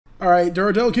All right,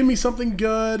 Duradel, give me something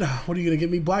good. What are you going to give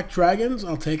me? Black Dragons?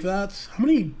 I'll take that. How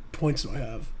many points do I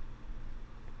have?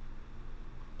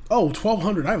 Oh,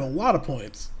 1,200. I have a lot of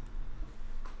points.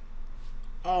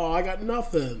 Oh, I got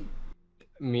nothing.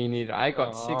 Me neither. I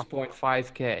got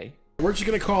 6.5k. We're just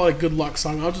going to call it a good luck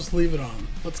song. I'll just leave it on.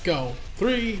 Let's go.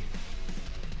 3,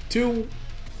 2,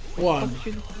 1.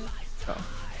 Oh.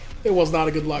 It was not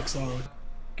a good luck song.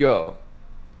 Go.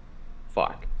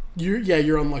 Fuck.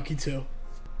 You're unlucky too.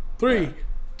 3,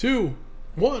 2,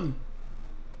 1.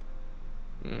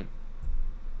 Mm.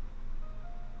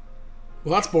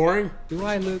 Well, that's boring. Do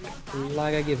I look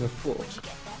like I give a fuck?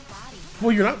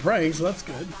 Well, you're not praying, so that's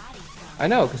good. I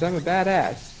know, because I'm a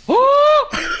badass.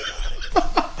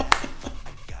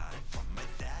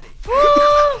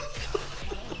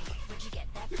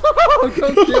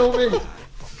 Don't kill me.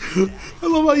 I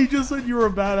love how you just said you were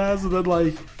a badass and then,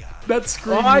 like, that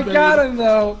scream. Oh, I got him,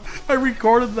 though. I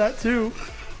recorded that, too.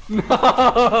 No.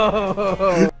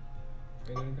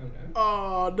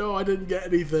 Oh, no, I didn't get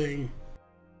anything.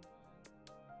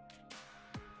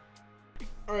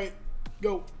 Alright,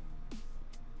 go.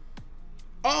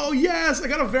 Oh, yes, I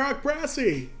got a Varrock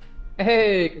Brassy.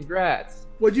 Hey, congrats.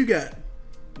 What'd you get?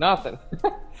 Nothing.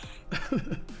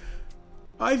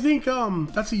 I think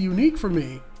that's a unique for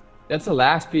me. That's the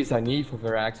last piece I need for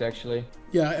Verax, actually.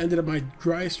 Yeah, I ended up my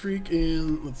dry streak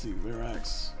in, let's see,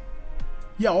 Verax.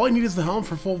 Yeah, all I need is the helm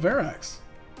for full Verax.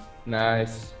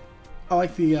 Nice. I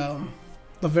like the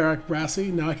Varrock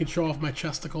Brassy. Now I can show off my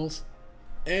chesticles.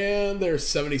 And there's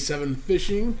 77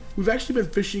 fishing. We've actually been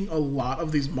fishing a lot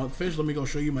of these monkfish. Let me go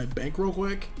show you my bank real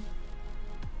quick.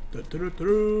 We're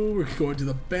going to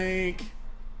the bank.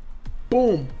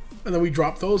 Boom. And then we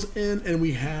drop those in and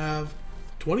we have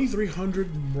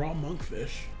 2,300 raw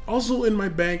monkfish. Also in my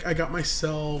bank, I got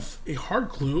myself a hard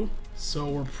clue. So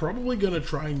we're probably going to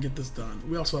try and get this done.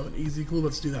 We also have an easy clue.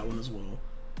 Let's do that one as well.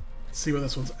 Let's see where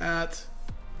this one's at.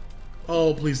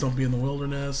 Oh, please don't be in the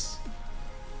wilderness.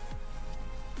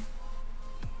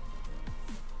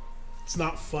 It's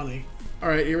not funny. All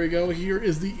right, here we go. Here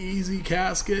is the easy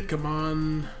casket. Come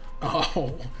on.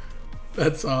 Oh,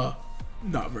 that's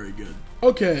not very good.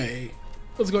 Okay,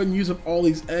 let's go ahead and use up all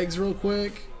these eggs real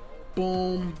quick.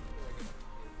 Boom,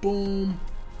 boom,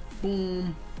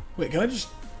 boom. Wait, can I just...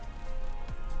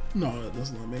 No, that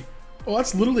doesn't let me. Oh,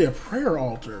 that's literally a prayer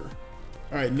altar.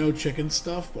 All right, no chicken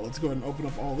stuff, but let's go ahead and open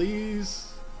up all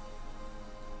these.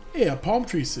 Yeah, palm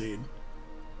tree seed.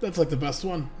 That's like the best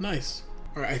one. Nice.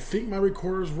 All right, I think my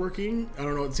recorder's working. I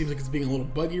don't know, it seems like it's being a little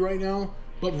buggy right now.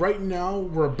 But right now,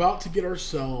 we're about to get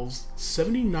ourselves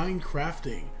 79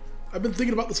 crafting. I've been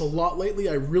thinking about this a lot lately.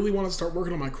 I really want to start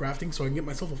working on my crafting so I can get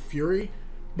myself a Fury.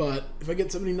 But if I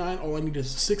get 79, all I need is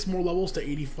 6 more levels to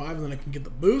 85, and then I can get the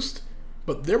boost.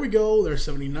 But there we go, there's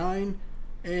 79.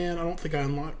 And I don't think I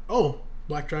unlocked... Oh,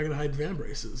 Black Dragon Hide Van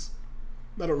Braces.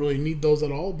 I don't really need those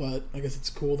at all, but I guess it's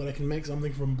cool that I can make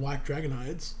something from Black Dragon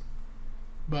Hides.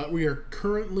 But we are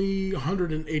currently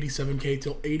 187k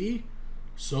till 80.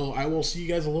 So I will see you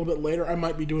guys a little bit later. I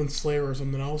might be doing Slayer or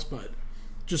something else, but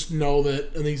just know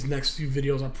that in these next few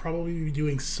videos I'll probably be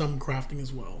doing some crafting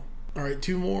as well. Alright,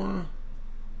 2 more.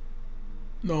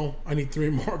 No, I need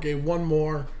 3 more. Okay, 1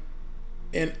 more.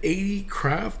 And 80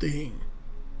 crafting.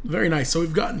 Very nice. So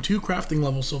we've gotten 2 crafting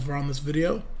levels so far on this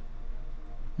video.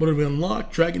 What did we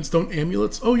unlock? Dragonstone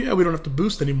amulets. Oh yeah, we don't have to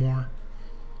boost anymore.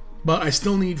 But I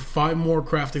still need 5 more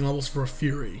crafting levels for a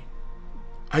Fury.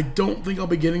 I don't think I'll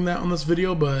be getting that on this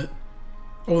video, but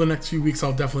over the next few weeks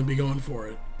I'll definitely be going for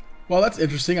it. Well, that's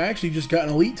interesting. I actually just got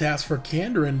an elite task for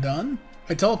Kandarin done.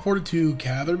 I teleported to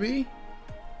Catherby.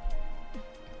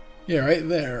 Yeah, right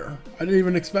there. I didn't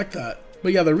even expect that.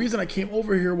 But yeah, the reason I came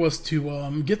over here was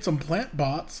to get some plant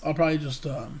bots. I'll probably just,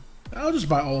 I'll just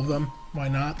buy all of them. Why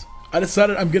not? I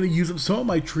decided I'm going to use up some of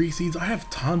my tree seeds. I have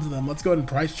tons of them. Let's go ahead and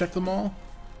price check them all.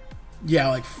 Yeah,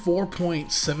 like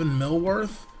 4.7 mil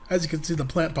worth. As you can see, the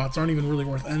plant pots aren't even really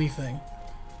worth anything.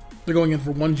 They're going in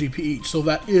for 1 GP each, so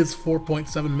that is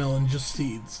 4.7 mil in just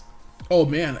seeds. Oh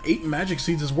man, 8 magic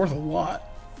seeds is worth a lot.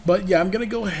 But yeah, I'm going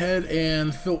to go ahead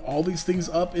and fill all these things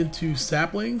up into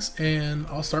saplings, and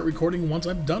I'll start recording once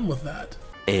I'm done with that.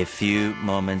 A few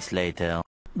moments later.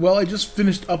 Well, I just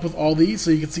finished up with all these,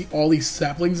 so you can see all these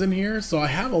saplings in here. So I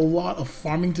have a lot of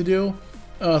farming to do.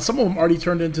 Some of them already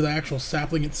turned into the actual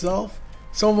sapling itself.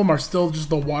 Some of them are still just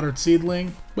the watered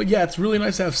seedling. But yeah, it's really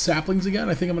nice to have saplings again.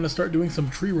 I think I'm going to start doing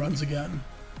some tree runs again.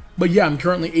 But yeah, I'm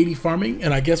currently 80 farming,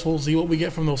 and I guess we'll see what we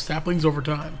get from those saplings over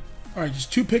time. Alright,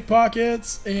 just 2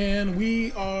 pickpockets, and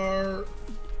we are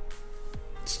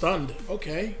stunned.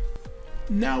 Okay.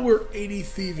 Now we're 80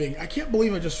 thieving. I can't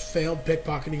believe I just failed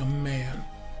pickpocketing a man.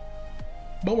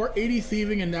 But we're 80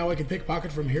 thieving and now I can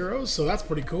pickpocket from heroes, so that's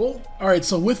pretty cool. Alright,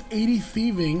 so with 80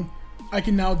 thieving, I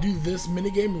can now do this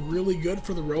minigame really good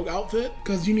for the rogue outfit,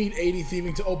 because you need 80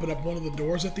 thieving to open up one of the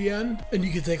doors at the end, and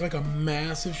you can take like a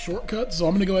massive shortcut. So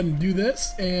I'm gonna go ahead and do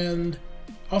this, and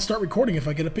I'll start recording if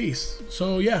I get a piece.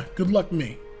 So yeah, good luck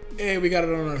me. Hey, we got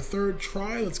it on our third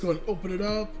try. Let's go and open it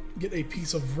up, get a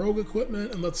piece of rogue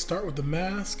equipment, and let's start with the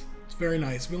mask. It's very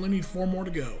nice. We only need 4 more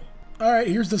to go. Alright,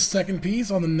 here's the second piece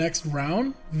on the next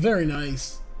round. Very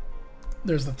nice.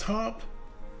 There's the top.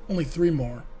 Only 3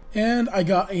 more. And I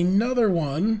got another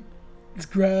one. Let's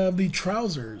grab the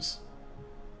trousers.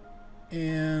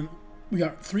 And we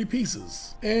got 3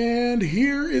 pieces. And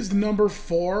here is the number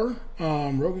 4,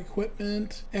 rogue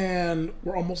equipment. And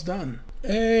we're almost done.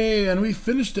 Hey, and we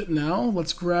finished it now.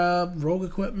 Let's grab rogue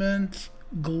equipment,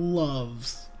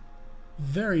 gloves.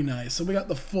 Very nice. So we got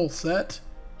the full set.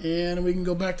 And we can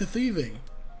go back to thieving.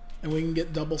 And we can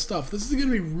get double stuff. This is going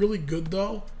to be really good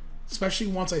though. Especially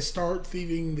once I start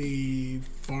thieving the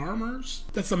farmers.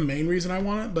 That's the main reason I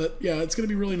want it. But yeah, it's going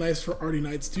to be really nice for Arty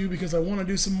Nights too. Because I want to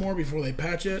do some more before they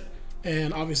patch it.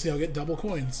 And obviously I'll get double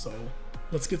coins. So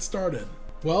let's get started.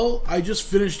 Well, I just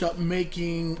finished up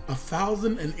making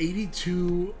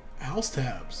 1,082 house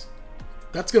tabs.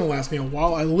 That's going to last me a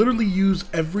while. I literally used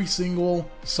every single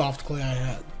soft clay I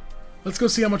had. Let's go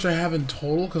see how much I have in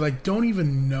total, because I don't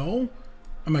even know.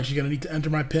 I'm actually going to need to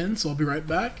enter my PIN, so I'll be right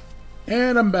back.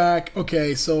 And I'm back.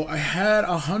 Okay, so I had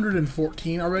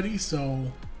 114 already,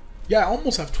 so yeah, I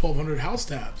almost have 1,200 house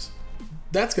tabs.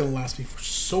 That's going to last me for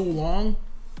so long.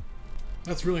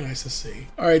 That's really nice to see.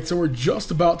 Alright, so we're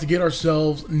just about to get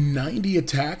ourselves 90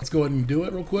 attack. Let's go ahead and do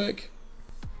it real quick.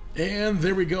 And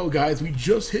there we go, guys. We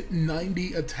just hit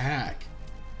 90 attack.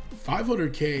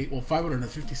 500k, well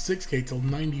 556k till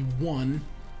 91,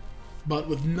 but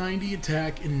with 90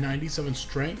 attack and 97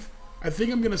 strength, I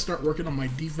think I'm gonna start working on my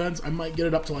defense. I might get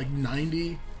it up to like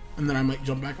 90, and then I might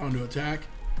jump back onto attack.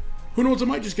 Who knows? I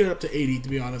might just get it up to 80, to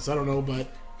be honest. I don't know,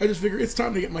 but I just figure it's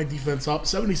time to get my defense up.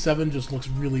 77 just looks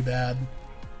really bad.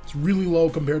 It's really low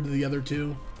compared to the other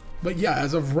two. But yeah,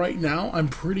 as of right now, I'm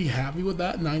pretty happy with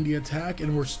that 90 attack,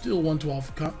 and we're still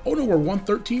 112. Oh no, we're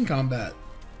 113 combat.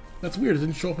 That's weird, it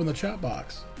didn't show up in the chat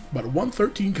box. But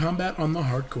 113 combat on the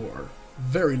hardcore.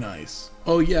 Very nice.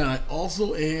 Oh yeah, I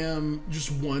also am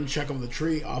just 1 check of the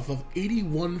tree off of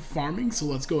 81 farming, so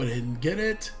let's go ahead and get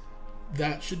it.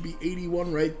 That should be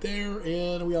 81 right there,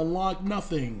 and we unlock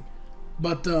nothing.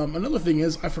 But another thing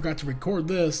is, I forgot to record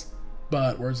this,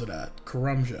 but where's it at?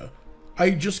 Karumja.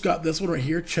 I just got this one right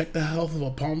here, check the health of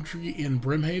a palm tree in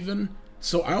Brimhaven.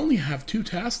 So I only have 2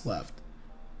 tasks left.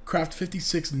 Craft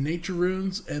 56 nature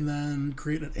runes, and then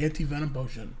create an anti-venom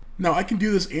potion. Now, I can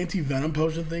do this anti-venom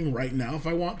potion thing right now if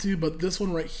I want to, but this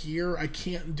one right here, I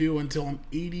can't do until I'm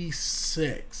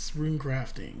 86 rune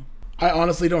crafting. I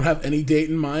honestly don't have any date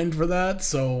in mind for that,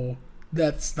 so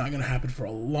that's not going to happen for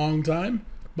a long time.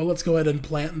 But let's go ahead and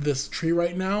plant this tree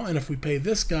right now, and if we pay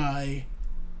this guy...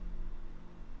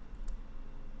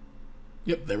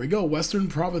 Yep, there we go, Western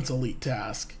Province Elite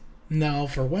task. Now,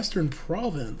 for Western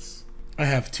Province... I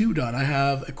have 2 done. I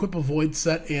have Equip a Void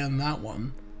set and that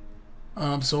one.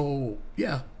 So,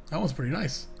 yeah, that one's pretty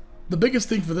nice. The biggest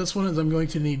thing for this one is I'm going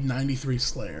to need 93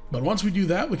 Slayer. But once we do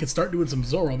that, we can start doing some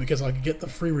Zoro because I can get the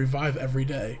free revive every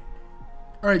day.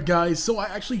 Alright guys, so I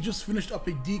actually just finished up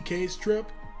a DKS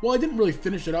trip. Well, I didn't really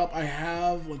finish it up. I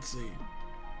have, let's see,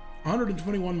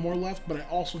 121 more left, but I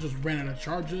also just ran out of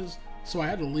charges. So I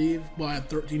had to leave. Well, I had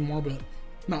 13 more, but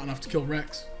not enough to kill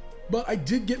Rex. But I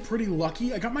did get pretty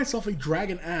lucky. I got myself a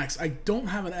dragon axe. I don't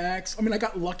have an axe. I mean, I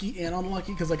got lucky and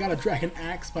unlucky because I got a dragon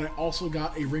axe, but I also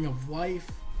got a ring of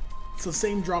life. It's the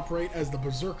same drop rate as the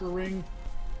berserker ring.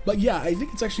 But yeah, I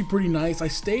think it's actually pretty nice. I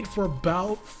stayed for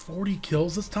about 40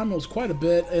 kills this time. It was quite a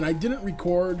bit, and I didn't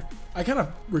record. I kind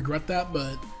of regret that,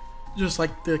 but just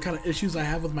like the kind of issues I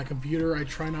have with my computer, I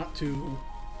try not to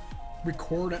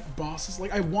record at bosses.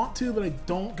 Like, I want to, but I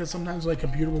don't, because sometimes my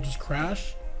computer will just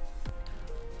crash.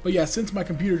 But yeah, since my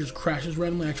computer just crashes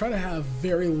randomly, I try to have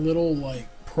very little like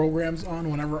programs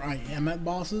on whenever I am at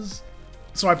bosses.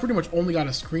 So I pretty much only got a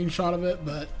screenshot of it,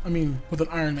 but I mean, with an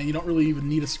Iron Man, you don't really even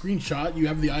need a screenshot. You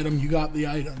have the item, you got the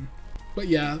item. But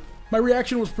yeah, my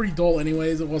reaction was pretty dull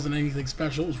anyways. It wasn't anything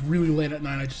special. It was really late at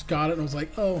night. I just got it and I was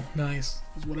like, oh, nice.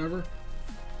 It was whatever.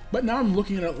 But now I'm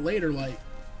looking at it later, like,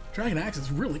 Dragon Axe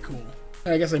is really cool.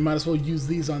 I guess I might as well use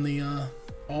these on the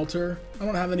altar. I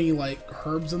don't have any like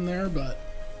herbs in there, but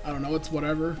I don't know, it's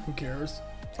whatever, who cares?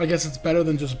 I guess it's better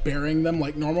than just burying them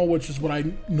like normal, which is what I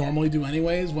normally do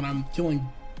anyways when I'm killing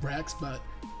Rex, but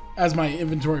as my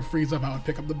inventory frees up, I would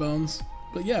pick up the bones.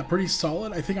 But yeah, pretty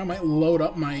solid. I think I might load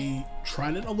up my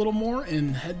trident a little more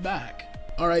and head back.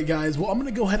 Alright guys, well I'm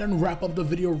going to go ahead and wrap up the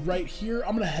video right here.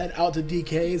 I'm going to head out to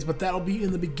DK's, but that'll be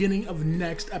in the beginning of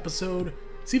next episode.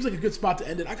 Seems like a good spot to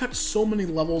end it. I got so many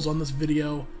levels on this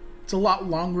video. It's a lot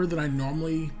longer than I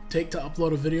normally take to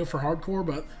upload a video for hardcore,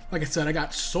 but like I said, I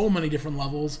got so many different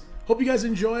levels. Hope you guys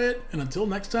enjoy it, and until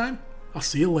next time, I'll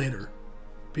see you later.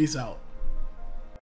 Peace out.